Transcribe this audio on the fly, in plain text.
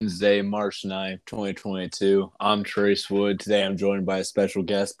Wednesday, March 9th, 2022. I'm Trace Wood. Today I'm joined by a special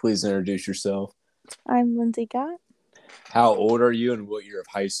guest. Please introduce yourself. I'm Lindsey Gott. How old are you and what year of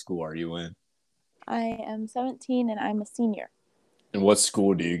high school are you in? I am 17 and I'm a senior. And what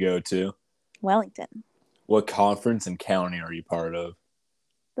school do you go to? Wellington. What conference and county are you part of?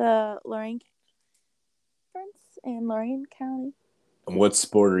 The Lorain Conference in Lorain County. And what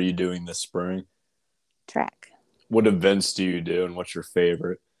sport are you doing this spring? Track. What events do you do and what's your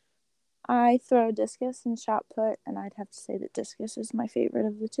favorite? I throw discus and shot put, and I'd have to say that discus is my favorite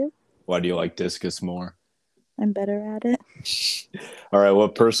of the two. Why do you like discus more? I'm better at it. All right,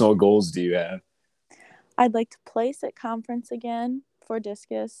 what personal goals do you have? I'd like to place at conference again for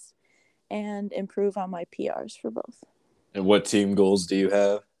discus and improve on my PRs for both. And what team goals do you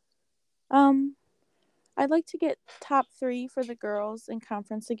have? I'd like to get top 3 for the girls in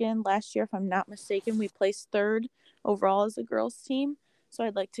conference again. Last year, if I'm not mistaken, we placed 3rd overall as a girls team. So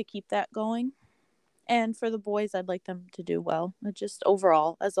I'd like to keep that going. And for the boys, I'd like them to do well. Just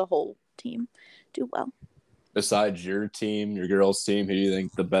overall, as a whole team, do well. Besides your team, your girls' team, who do you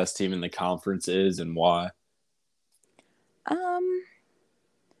think the best team in the conference is and why?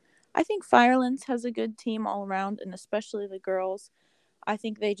 I think Firelands has a good team all around, and especially the girls. I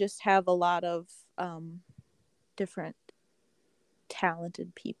think they just have a lot of different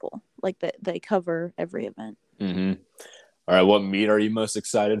talented people. Like that, they cover every event. Mm-hmm. All right, what meet are you most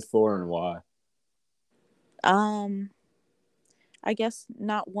excited for and why? I guess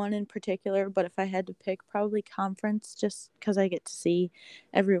not one in particular, but if I had to pick, probably conference, just because I get to see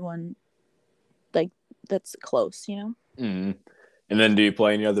everyone like that's close, you know? Mm-hmm. And then do you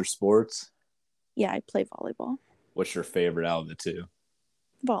play any other sports? Yeah, I play volleyball. What's your favorite out of the two?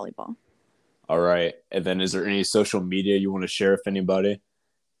 Volleyball. All right. And then is there any social media you want to share with anybody?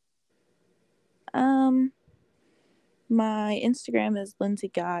 My Instagram is Lindsey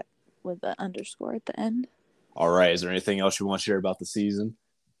Gott with the underscore at the end. All right. Is there anything else you want to share about the season?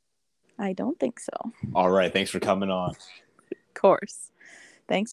 I don't think so. All right. Thanks for coming on. Of course.